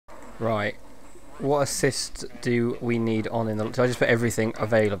Right. What assist do we need on in the... Do I just put everything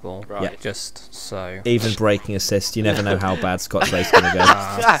available? Right. Yeah. Just so. Even breaking assist, you never know how bad Scott's race is going to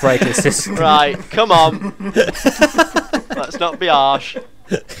go. Break assist. Right, come on. Let's not be harsh.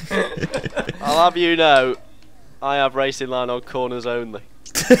 I'll have you know, I have racing line on corners only.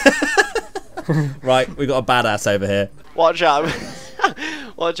 Right, we've got a badass over here. Watch out.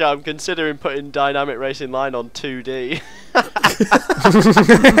 Watch out, I'm considering putting dynamic racing line on 2D.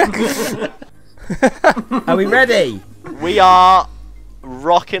 Are we ready? We are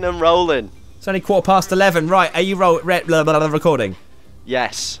rocking and rolling. It's only 11:15. Right, are you recording?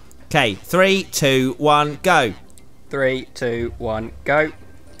 Yes. Okay, 3, 2, 1, go. 3, 2, 1, go.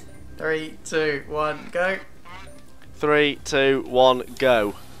 3, 2, 1, go. 3, 2, 1,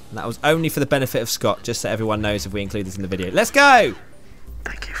 go. And that was only for the benefit of Scott, just so everyone knows if we include this in the video. Let's go!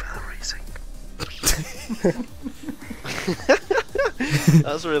 Thank you for the racing.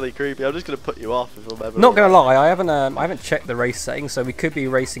 That's really creepy. I'm just going to put you off if I'm ever... Not gonna lie, I haven't checked the race settings, so we could be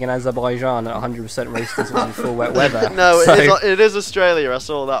racing in Azerbaijan at 100% race distance in full wet weather. No, so... it is Australia. I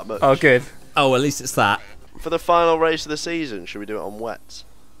saw that much. Oh, good. Oh, at least it's that. For the final race of the season, should we do it on wets?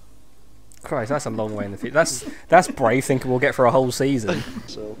 Christ, that's a long way in the future. That's brave thinking we'll get for a whole season.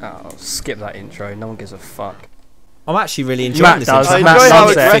 So. Oh, skip that intro. No one gives a fuck. I'm actually really enjoying this. Does. I Matt enjoy how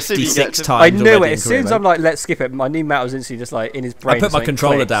loves it. aggressive you get 56 to... times I knew already it. As soon as I'm like, let's skip it, I knew Matt was instantly just like in his brain. I put my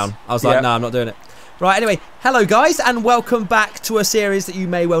controller clicks. down. I was like, no, I'm not doing it. Right, anyway, hello guys, and welcome back to a series that you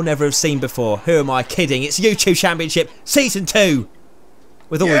may well never have seen before. Who am I kidding? It's YouTube Championship Season 2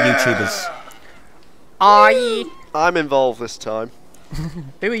 with all the YouTubers. I'm involved this time.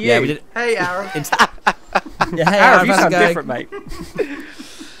 Who are you? Yeah, we did. Hey, Aaron. Yeah, hey, Arab, you how's it sound going? different, mate.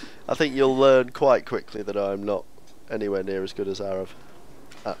 I think you'll learn quite quickly that I'm not anywhere near as good as Arav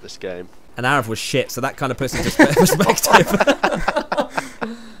at this game. And Arav was shit, so that kind of puts into perspective.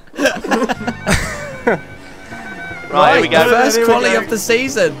 Right, here we go. First quality of the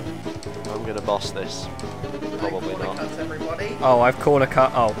season. I'm going to boss this. Probably not. Cuts, everybody. Oh, I've corner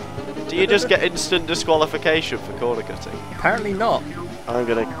cut. Oh, Do you just get instant disqualification for corner cutting? apparently not. I'm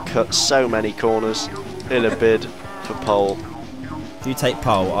going to cut so many corners in a bid for pole. If you take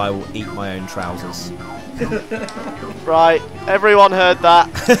pole, I will eat my own trousers. Right, everyone heard that.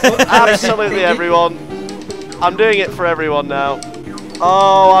 Absolutely everyone. I'm doing it for everyone now.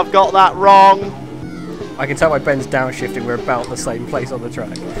 Oh, I've got that wrong. I can tell by Ben's downshifting we're about the same place on the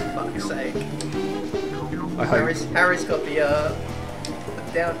track. For fuck's sake. I hope. Harry's got the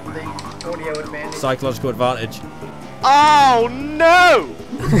audio advantage. Psychological advantage. Oh no!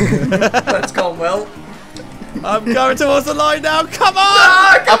 That's gone well. I'm going towards the line now. Come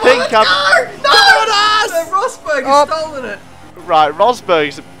on! I think I'm... Rosberg has stolen it. Right,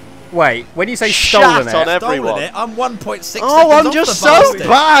 Rosberg's Wait, when you say shat stolen on it, everyone. Stolen it. I'm 1.6 Oh, seconds I'm off just the so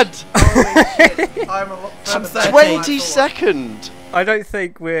bastard. bad. Holy shit. I'm a lot I'm further than 20 I second. I don't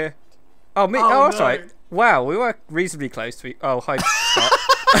think we're... Oh, me. Oh, Oh, that's no. right. Wow, we were reasonably close to... Oh, hi, Scott.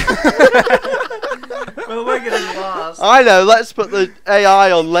 thought. Well, we're getting last. I know, let's put the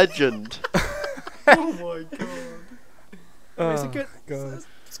AI on legend. Oh my god. Oh, It's a good. God.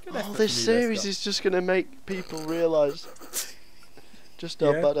 It's a good effort This from you there, series Scott. is just going to make people realise just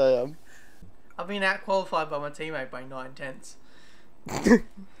how Yeah. bad I am. I've been out-qualified by my teammate by 9/10.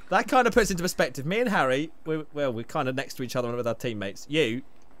 That kind of puts into perspective. Me and Harry, we're kind of next to each other with our teammates. You,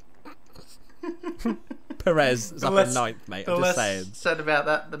 Perez is up in 9th, mate. The I'm just less saying. said about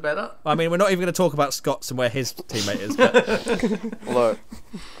that, the better. I mean, we're not even going to talk about Scott's and where his teammate is. But Look,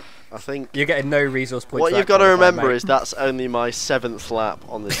 I think You're getting no resource points. what for you've that got to qualifier, remember mate. is that's only my 7th lap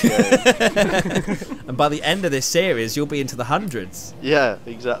on this game. and by the end of this series, you'll be into the hundreds. Yeah,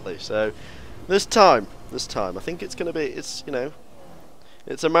 exactly. So this time, I think it's going to be, it's, you know,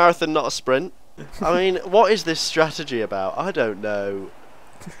 it's a marathon, not a sprint. I mean, what is this strategy about? I don't know.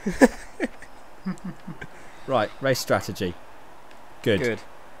 Right, race strategy. Good. Good.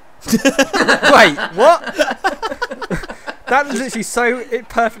 Wait, what? That was literally so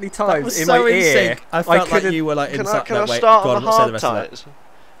perfectly That timed was in so my in ear. sync. I felt like couldn't- you were like Can I, inside. can No, I wait, start go on on, the let's say hard rest of that. tyres?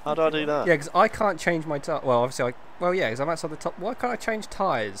 How do I do that? Yeah, because I can't change my tyre. Well, obviously, well, yeah, because I'm outside the top. Why can't I change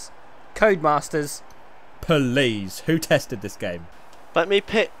tyres? Codemasters. Please, who tested this game? Let me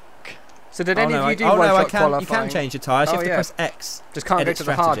pick. So did Oh any no, of you do I one-shot can. qualifying? You can change your tyres. You Oh, have to yeah. press X. Just can't go edit to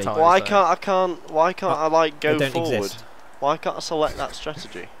the hard strategy. tyres. Why though. can't I like go They don't forward? exist. Why can't I select that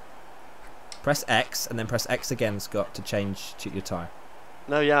strategy? Press X and then press X again, Scott, to change to your tyre.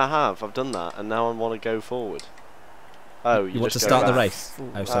 No, yeah, I have. I've done that, and now I want to go forward. Oh, You want to just go start the back. race?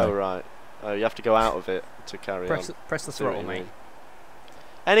 Oh, sorry. Oh, right. Oh, you have to go out of it to carry Press on. the I see what throttle, you mate. mean.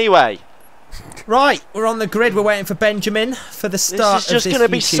 Anyway, Right, we're on the grid. We're waiting for Benjamin for the start This is just of this going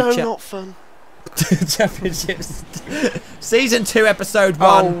to be YouTube so not fun. Championships. Season 2, Episode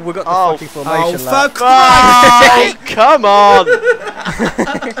 1. Oh, we got the fucking formation for lap. Christ's sake! Come on!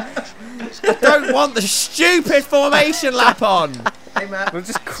 I don't want the stupid formation lap on. Hey, Matt. We'll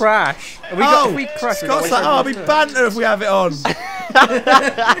just crash. If we crash, we Scott's like, I'll be banter if we have it on.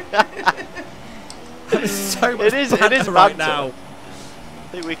 So much It is banter right banter. now.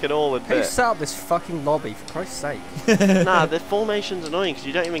 I think we can all Who admit. set up this fucking lobby, for Christ's sake? Nah, the formation's annoying because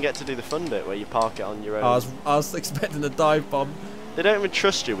you don't even get to do the fun bit where you park it on your own. I was expecting a dive bomb. They don't even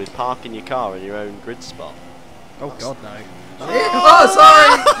trust you with parking your car in your own grid spot. Oh god, no. Oh,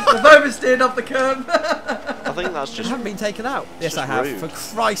 sorry! I've oversteered off the curb. I think that's I just. haven't been taken out. Yes, just I have. rude. For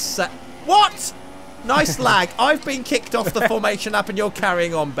Christ's sake. What? Nice lag. I've been kicked off the formation app and you're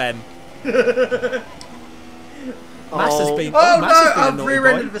carrying on, Ben. Mass has been. Oh Mass has been no, a I've naughty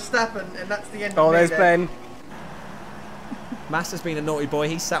rear-ended boy. Verstappen, and that's the end Oh, of me there's then. Ben. Mass has been a naughty boy.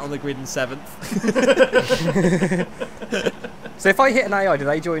 He's sat on the grid in 7th. So if I hit an AI, do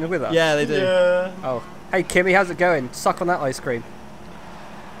they join with us? Yeah, they do. Yeah. Oh. Hey Kimmy, how's it going? Suck on that ice cream.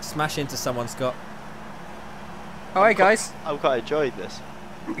 Smash into someone, Scott. Oh, hey guys. I'm quite enjoying this.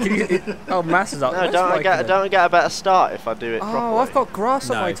 Oh, Mass is up. No, Let's don't I like get it. don't I get a better start if I do it Oh, properly? I've got grass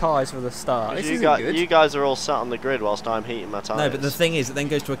on No. my tyres for the start. This isn't good. You guys are all sat on the grid whilst I'm heating my tyres. No, but the thing is, it then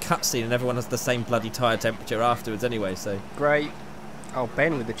goes to a cutscene and everyone has the same bloody tyre temperature afterwards anyway, so... Great. Oh,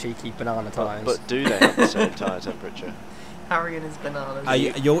 Ben with the cheeky banana tyres. But do they have the same tyre temperature? Harry and his bananas.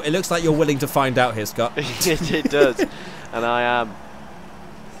 it looks like you're willing to find out here, Scott. it does, and I am.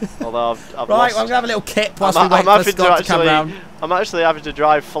 Although I've Right, lost. well, I'm going to have a little kip whilst we wait I'm for having Scott to to come round. I'm actually having to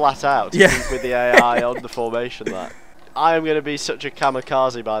drive flat out to Yeah. keep with the AI on the formation lap. I am going to be such a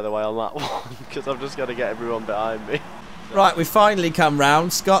kamikaze, by the way, on that one, because I'm just going to get everyone behind me. Right, we've finally come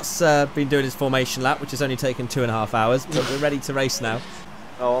round. Scott's been doing his formation lap, which has only taken 2.5 hours, but we're ready to race now.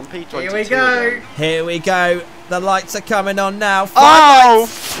 Oh, I'm P22. Here we go. again. Here we go. The lights are coming on now. Oh!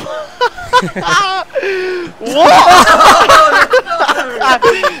 What?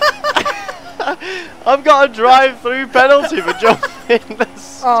 I've got a drive-through penalty for jumping the Oh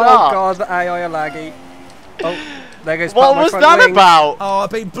start. god, the AI are laggy. Oh, there goes What part of my was front that wing. about? Oh, I've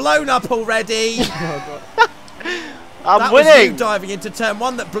been blown up already. Oh, god. I'm That was you winning. diving into turn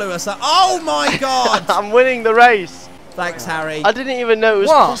 1 that blew us up. Oh my god. I'm winning the race. Thanks, Harry. I didn't even know it was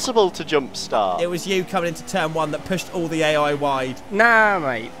What? possible to jump start. It was you coming into turn 1 that pushed all the AI wide. Nah,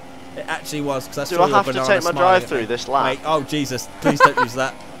 mate. It actually was, because I Do saw I your have to banana take my smiling drive at through me. this lap? Wait, oh Jesus, please don't use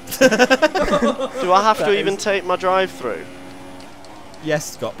that. Do I have That to even is- take my drive through?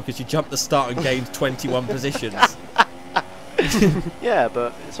 Yes, Scott, because you jumped the start and gained 21 positions. Yeah,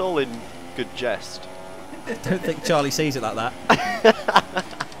 but it's all in good jest. Don't think Charlie sees it like that.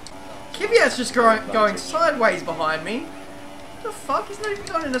 Kvyat's just going sideways behind me. What the fuck? He's not even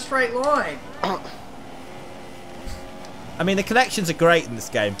going in a straight line. I mean, the connections are great in this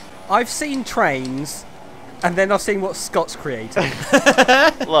game. I've seen trains, and then I've seen what Scott's created.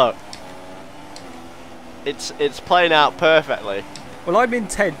 Look, it's playing out perfectly. Well, I'm in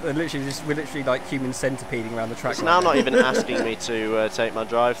 10th, and we're literally like human centipeding around the track. It's right now not even asking me to take my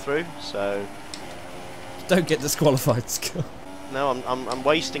drive through, so Don't get disqualified, Scott. no, I'm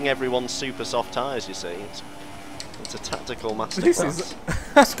wasting everyone's super soft tyres. You see, it's a tactical This is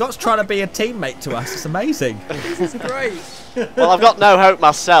masterclass. Scott's trying to be a teammate to us. It's amazing. great. Well, I've got no hope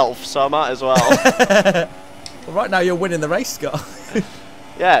myself, so I might as well. Well, right now you're winning the race, Scott.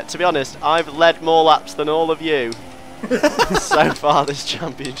 Yeah, to be honest, I've led more laps than all of you so far this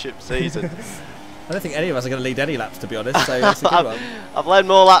championship season. I don't think any of us are going to lead any laps, to be honest, so it's a good one. I've led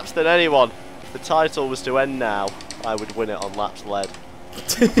more laps than anyone. If the title was to end now, I would win it on laps led.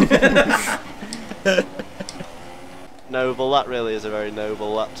 Noble, that really is a very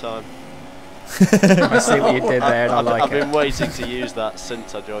noble lap time. I see what you did there, and I like I've it. been waiting to use that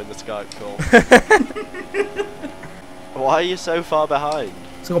since I joined the Skype call. Why are you so far behind?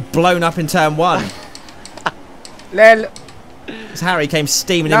 So got blown up in turn 1. Lel, As Harry came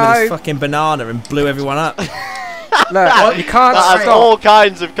steaming in with No. his fucking banana and blew everyone up. look, you can't That has stop. all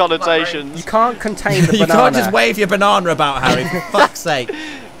kinds of connotations. You can't contain the You banana. can't just wave your banana about, Harry, for fuck's sake.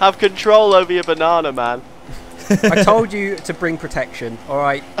 Have control over your banana, man. I told you to bring protection. All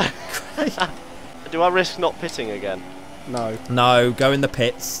right. Do I risk not pitting again? No. No, go in the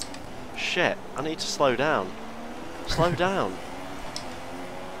pits. Shit, I need to slow down. Slow down.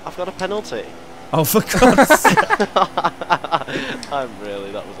 I've got a penalty. Oh, for God's sake. That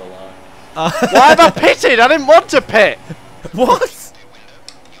was a lie. Why have I pitted? I didn't want to pit. What?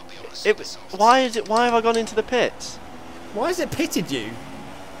 Why have I gone into the pits? Why has it pitted you?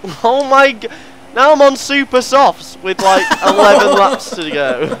 Oh my god. Now I'm on super softs with like 11 laps to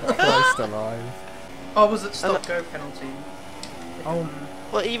go. Christ alive. Oh, was it stop-go penalty? Oh,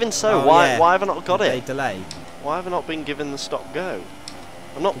 Well, even so, Oh, why yeah. have I not got they it? delay. Why have I not been given the stop go?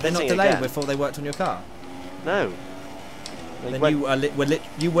 I'm not They're not pitting delayed again. before they worked on your car. No. They Then went-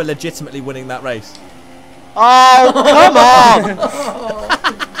 you were legitimately winning that race. Oh, come on!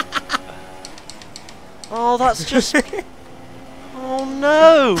 Oh, that's just. Oh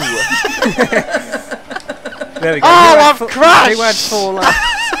no! There we go. Oh, You had I've crashed! You had 4 laps.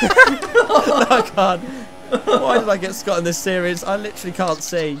 I can't. Why did I get Scott in this series? I literally can't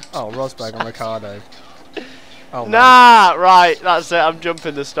see. Oh, Rosberg on Ricardo. Oh, no. Nah, right, that's it. I'm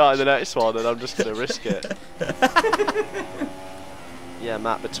jumping the start of the next one and I'm just going to risk it. Yeah,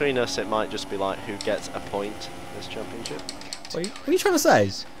 Matt, between us it might just be like who gets a point in this championship. What are you trying to say?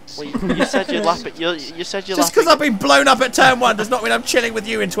 Well, you said you'd lap it. You said you're Just lapping. because I've been blown up at turn 1 does not mean I'm chilling with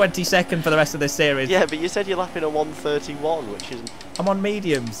you in 22nd for the rest of this series. Yeah, but you said you're lapping a 131, which is. I'm on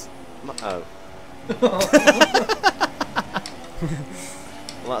mediums. Oh.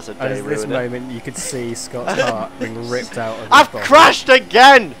 Well, that's a And day at this ruiner. moment, you could see Scott's heart being ripped out of his I've body. crashed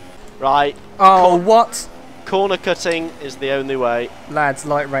again! Right, Oh, what? corner cutting is the only way. Lads,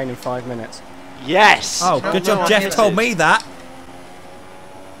 light rain in 5 minutes. Yes! Oh, No, good no, job I Jeff hit told it. me that.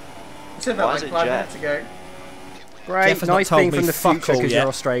 You said Why that is like it 5 Jeff? minutes ago. Great, Jeff has not nice told being me from the fuck future all because yet. you're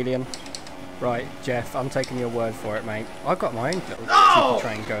Australian. Right, Jeff, I'm taking your word for it, mate. I've got my own little No!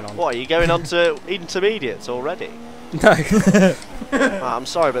 train going on. What, are you going on to intermediates already? No. I'm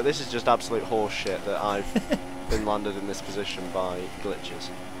sorry, but this is just absolute horse shit that I've been landed in this position by glitches.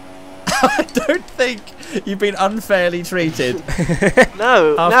 I don't think you've been unfairly treated.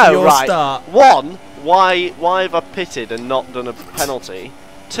 No, After no, your right. start. One, why have I pitted and not done a penalty?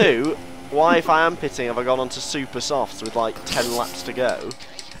 Two, why if I am pitting have I gone on to super softs with like 10 laps to go?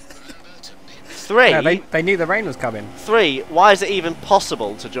 Three, Yeah, they knew the rain was coming. why is it even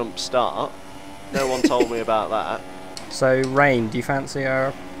possible to jump start? No one told me about that. So, rain, do you fancy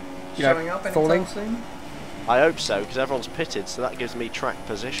you Showing know, up anytime falling? soon? I hope so, because everyone's pitted, so that gives me track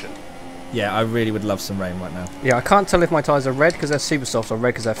position. Yeah, I really would love some rain right now. Yeah, I can't tell if my tyres are red because they're super soft or red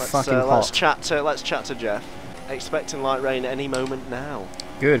because they're fucking Let's hot. chat to Jeff. Expecting light rain any moment now.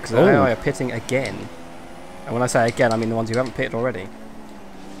 Good, because Ooh. AI are pitting again. And when I say again, I mean the ones who haven't pitted already.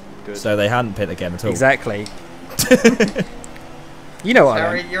 Good. So they hadn't pit again at all. Exactly. You know what I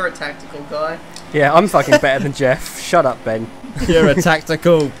Harry, mean. you're a tactical guy. Yeah, I'm fucking better than Jeff. Shut up, Ben. You're a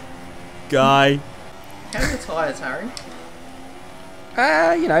tactical guy. How are the tyres, Harry?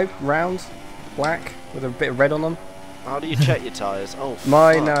 You know, round, black, with a bit of red on them. How do you check your tyres? Oh,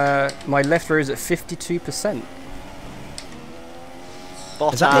 Mine, fuck. my left rear is at 52%.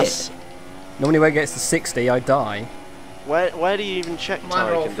 Is that Bottas. Normally when it gets to 60, I die. Where do you even check Mine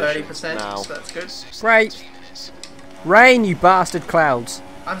tyre are all conditions 30%, now? so that's good. Great. Rain, you bastard clouds.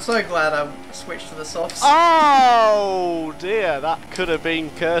 I'm so glad I switched to the softs. Oh dear, that could have been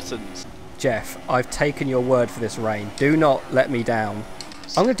curtains. Jeff, I've taken your word for this rain. Do not let me down.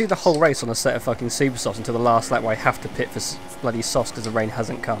 I'm going to do the whole race on a set of fucking super softs until the last lap where I have to pit for bloody softs because the rain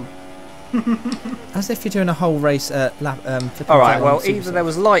hasn't come. As if you're doing a whole race Alright, down well, super either soft. there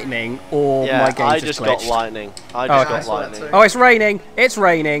was lightning or Yeah, my game I just just got glitched. lightning. I Oh, just okay. got I saw that lightning. too. Oh, it's raining! It's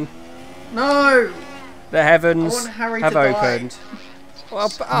raining! No! The heavens I want Harry have to die. opened.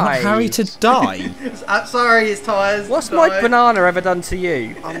 Well, I want Harry to die. Sorry, his tyres. What's died. my banana ever done to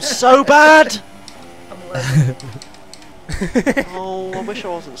you? I'm so bad! I'm allergic. Oh, I wish I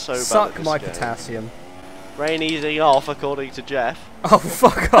wasn't so bad at Suck this my game. potassium. Rain easing off, according to Jeff. Oh,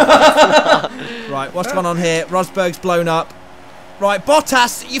 fuck off! Right, what's going on here? Rosberg's blown up. Right,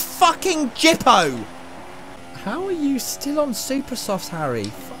 Bottas, you fucking jippo! How are you still on super softs, Harry?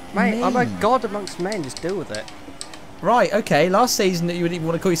 Fuck Mate, I'm a me. god amongst men, just deal with it. Right, okay, last season you would even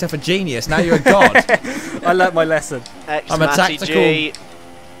want to call yourself a genius, now you're a god. I learnt my lesson. I'm a Matty tactical- G,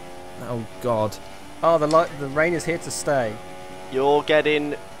 Oh, God. Oh, the rain is here to stay. you're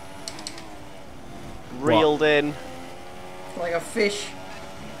getting reeled in Like a fish.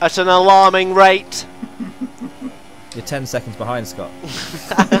 at an alarming rate. You're 10 seconds behind, Scott.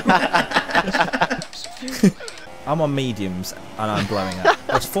 I'm on mediums and I'm blowing up.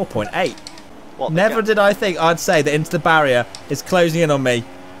 That's 4.8. What the Never ga- did I think I'd say that Into the Barrier is closing in on me.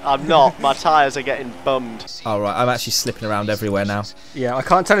 I'm not. My tyres are getting bummed. Alright, I'm actually slipping around everywhere now. Yeah, I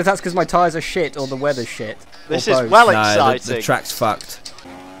can't tell if that's because my tyres are shit or the weather's shit. This or is both. well No, the exciting. track's fucked.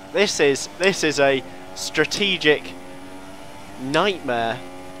 This is a strategic nightmare.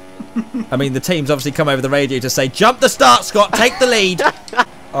 I mean, the team's obviously come over the radio to say, jump the start, Scott, take the lead.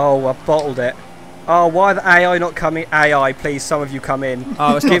 Oh, I bottled it. Oh, why the AI not coming? AI, please, some of you come in.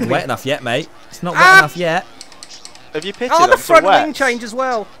 Oh, it's not wet enough yet, mate. It's not wet enough yet. Have you pitted Oh, the onto front wet? wing change as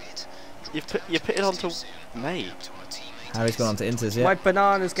well. You pitted onto... Mate. Harry's gone on to Inters, yeah. My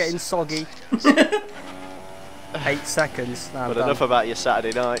banana's getting soggy. 8 seconds. Now But I'm enough done. about your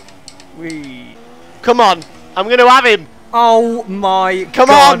Saturday night. Whee. Come on! I'm going to have him! Oh my Come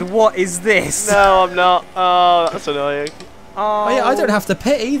god, on! what is this? No, I'm not. Oh, that's annoying. Oh, Oh yeah, I don't have to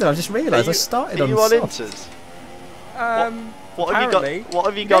pit either. I've just realised I started Are on you on soft. Inters? What have you got? What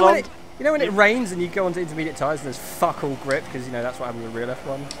have you got on? You know when it rains and you go onto intermediate tyres and there's fuck all grip because you know that's what happened with real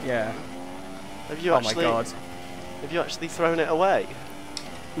F1. Yeah. Have you Oh actually? my god. Have you actually thrown it away?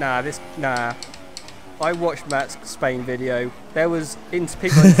 Nah. I watched Matt's Spain video. There was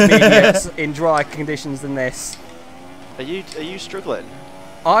people intermediates in drier conditions than this. Are you struggling?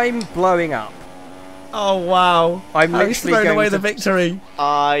 I'm blowing up. Oh wow! I'm Harry's literally thrown going away to the victory.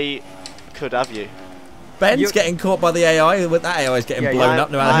 I could have you. Ben's getting caught by the AI. With that AI is getting blown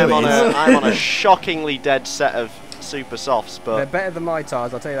up no matter who it is. I'm on a shockingly dead set of super softs, They're but better than my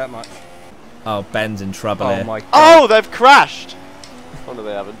tyres, I'll tell you that much. Oh, Ben's in trouble Oh here. my god. oh, they've crashed. Oh no,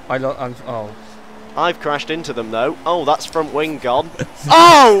 they haven't. Oh. I've crashed into them though. Oh, that's front wing gone.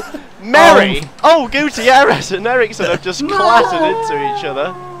 Oh, Mary. Oh, Gutierrez and Ericsson have just clattered into each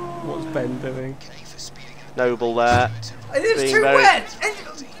other. What's Ben doing? Noble there. It was Being too very- wet!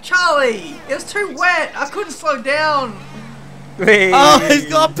 Charlie! It was too wet! I couldn't slow down! Oh, he's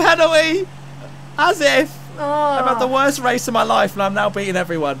got a penalty! As if! Oh. I've had the worst race of my life and I'm now beating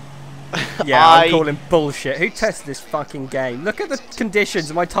everyone. Yeah, I'm calling bullshit. Who tested this fucking game? Look at the conditions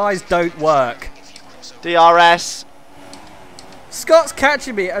and my tyres don't work. DRS. Scott's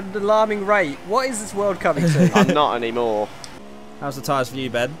catching me at an alarming rate. What is this world coming to? I'm not anymore. How's the tyres for you,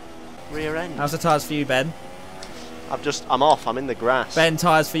 Ben? Rear end. How's the tyres for you, Ben? I'm off. I'm in the grass. Ben,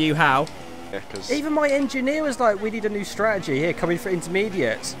 tyres for you, how? Yeah, 'cause Even my engineer was like, we need a new strategy here, coming for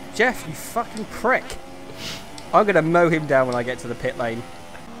intermediates. Jeff, you fucking prick. I'm going to mow him down when I get to the pit lane.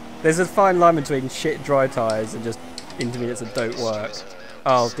 There's a fine line between shit dry tyres and just intermediates that don't work.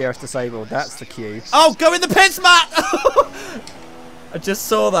 Oh, DRS disabled. That's the cue. Oh, go in the pits, Matt! I just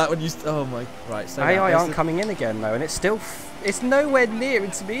saw that when you... Oh my... Right, so AI aren't coming in again though, and it's still... it's nowhere near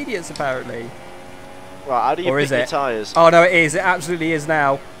intermediates apparently. right, how do you Or pick is your it? tyres? Oh no, it is. It absolutely is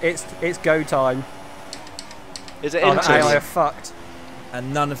now. It's go time. Is it Oh, the AI are Inters? fucked.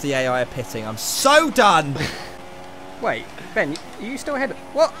 And none of the AI are pitting. I'm so done! Wait, Ben, are you still ahead of...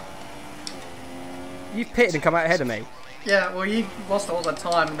 What? You've pitted and come out ahead of me. Yeah, well, you lost all the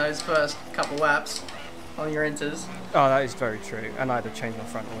time in those first couple laps on your Inters. Oh, that is very true. And I'd have changed my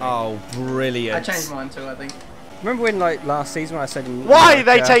front wing. Oh, brilliant. I changed mine too, I think. Remember when, like, last season when I said... Why are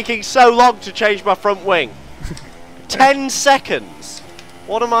they taking so long to change my front wing? 10 seconds.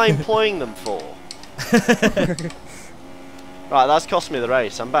 What am I employing them for? Right, that's cost me the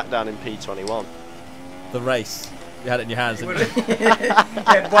race. I'm back down in P21. The race. You had it in your hands, You didn't you?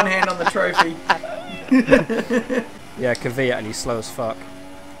 had one hand on the trophy. Yeah, Kvyat, and he's slow as fuck.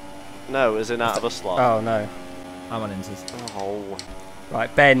 No, as in out of a slot. Oh, no. I'm on Inters. Oh.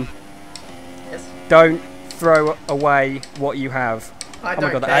 Right, Ben, Yes. don't throw away what you have. I Oh my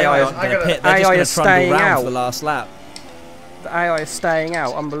don't God, the care. AI They're is- I going to gotta, pit. They're AI just is going to trundle staying round out. for the last lap. The AI is staying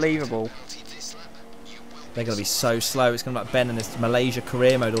out. Unbelievable. They're going to be so slow. It's going to be like Ben and his Malaysia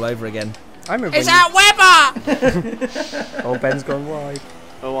career mode all over again. I remember It's when out Weber! Oh, Ben's gone wide.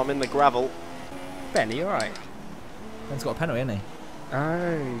 Oh, I'm in the gravel. Ben, are you alright? Ben's got a penalty, hasn't he?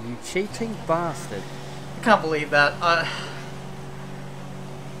 Oh, you cheating bastard. I can't believe that.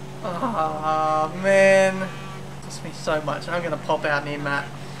 Oh, man. It cost me so much. I'm going to pop out near Matt.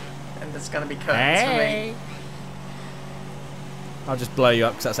 And it's going to be curtains for me. I'll just blow you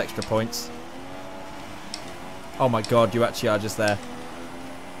up because that's extra points. Oh my god, you actually are just there.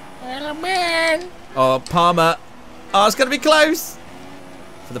 Hello, man. Oh, Palmer. Oh, it's going to be close.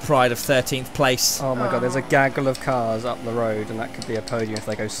 For the pride of 13th place. Oh my God, there's a gaggle of cars up the road, and that could be a podium if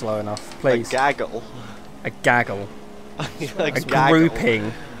they go slow enough. Please. A gaggle. A gaggle. A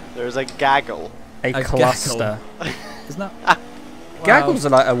Grouping. There's a gaggle. A A cluster. Isn't that? Gaggles are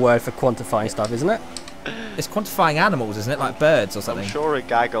like a word for quantifying stuff, isn't it? It's quantifying animals, isn't it? Like birds or I'm something. sure a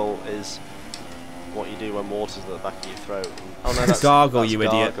gaggle is what you do when water's at the back of your throat. Oh no, that's Gargle, that's you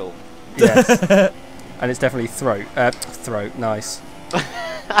idiot. gargle. Yes. And it's definitely throat. Throat, nice.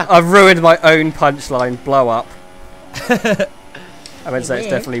 I've ruined my own punchline, blow up. I meant to say it's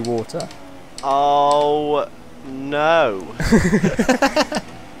definitely water. Oh no.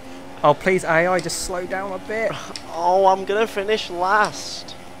 Oh, please, AI, just slow down a bit. Oh, I'm gonna finish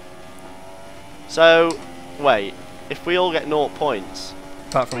last. So, wait. If we all get 0 points,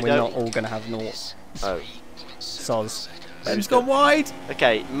 Apart from We we're don't- not all going to have naught. Oh. Soz. Ben's gone wide.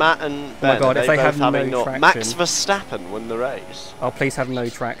 Okay, Matt and Oh Ben, my God, are if they they both have having no naught? traction. Max Verstappen won the race. Oh, please have no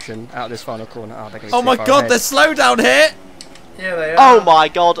traction out of this final corner. Oh, they're going Oh my God, there's slow down here. Yeah, they are. Oh my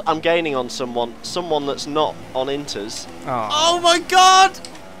God, I'm gaining on someone that's not on Inters. Oh. Oh my God.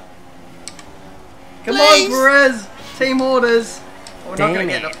 Come Please. on, Perez. Team orders. We're not Damn going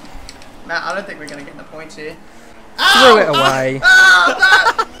to get it. the... Matt, I don't think we're going to get the points here. Threw it away.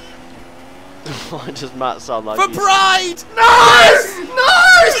 Why does Matt sound like For he's... pride. No! No!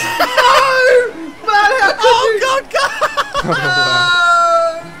 Matt, how could Oh you? God, God. Oh,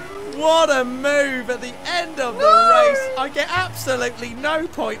 wow. What a move at the end of the race. I get absolutely no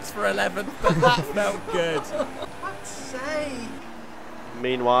points for 11th, but that felt good. Fuck's sake.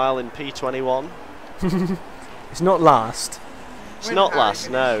 Meanwhile, in P21, It's not last. it's When not Harry last,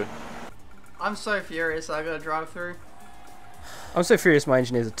 finished. no. I'm so furious I got to drive through. I'm so furious my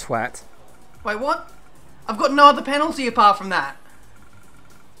engineer's a twat. Wait, what? I've got no other penalty apart from that.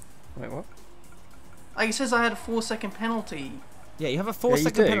 Wait, what? Like, it says I had a 4-second penalty. Yeah, you have a Yeah,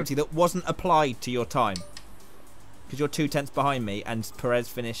 4-second you do. penalty that wasn't applied to your time. Because you're 2/10 behind me and Perez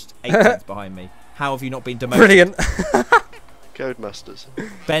finished 8/10 behind me. How have you not been demoted? Brilliant. Codemasters.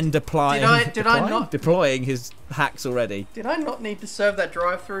 Ben deploying, Did I not- deploying his hacks already. Did I not need to serve that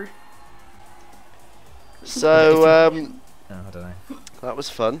drive-through? So, Oh, I don't know. that was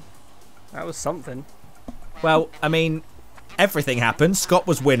fun. That was something. Well, I mean, everything happened. Scott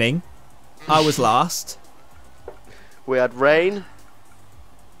was winning. I was last. We had rain.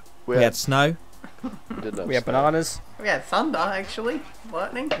 We had snow. we didn't have We had snow. bananas. We had thunder, actually.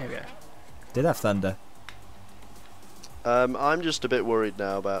 Lightning. There we go. Did have thunder. I'm just a bit worried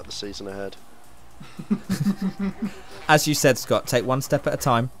now about the season ahead. As you said, Scott, take one step at a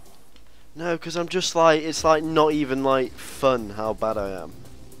time. No, because I'm just like, it's like not even like fun how bad I am.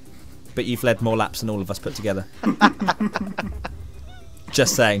 But you've led more laps than all of us put together.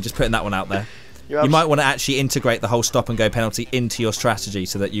 Just saying, just putting that one out there. You're You might want to actually integrate the whole stop and go penalty into your strategy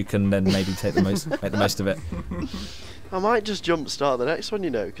so that you can then maybe take the most, make the most of it. I might just jump start the next one, you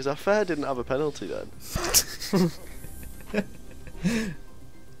know, because I fair didn't have a penalty then.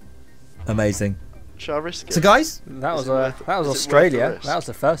 Amazing. Shall I risk it? So, guys, That Is was it worth- that was is it worth the Australia. risk? That was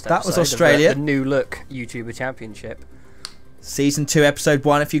the first That was episode Australia. of the new look YouTuber Championship. Season 2, Episode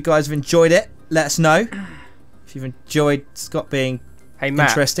 1. If you guys have enjoyed it, let us know. If you've enjoyed Scott being Hey Matt.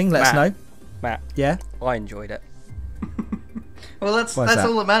 interesting, let us know. Matt, Yeah? I enjoyed it. Well, that's Why's that?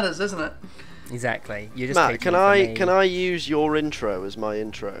 all that matters, isn't it? Exactly. You just Matt, take can it from me. can I use your intro as my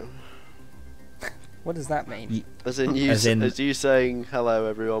intro? What does that mean? As in you, As in- as you saying hello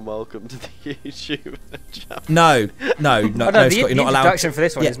everyone, welcome to the YouTube channel. No, no, Oh, no, no, no, the Scott, you're not allowed introduction for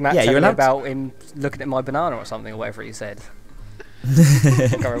this one Yeah, is Matt yeah, telling you're me allowed about him looking at my banana or something, or whatever he said. I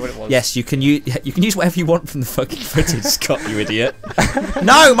can't remember what it was. Yes, you can use whatever you want from the fucking footage, Scott, you idiot.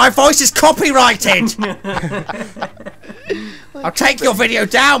 No, my voice is copyrighted! I'll take your video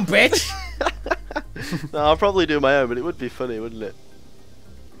down, bitch! No, I'll probably do my own, but it would be funny, wouldn't it?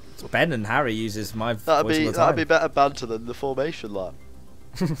 Ben and Harry uses my voice That'd all the be time. that'd be better banter than the formation lap.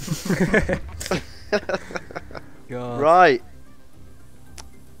 God. Right.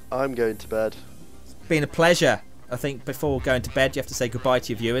 I'm going to bed. It's been a pleasure. I think before going to bed, you have to say goodbye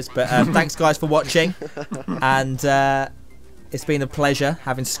to your viewers. But thanks, guys, for watching. And it's been a pleasure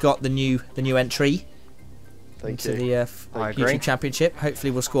having Scott, the new entry, Thank into you. the I agree. YouTube Championship.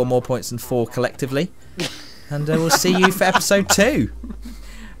 Hopefully, we'll score more points than 4 collectively. And we'll see you for episode 2.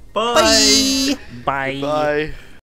 Bye. Bye. Bye. Bye.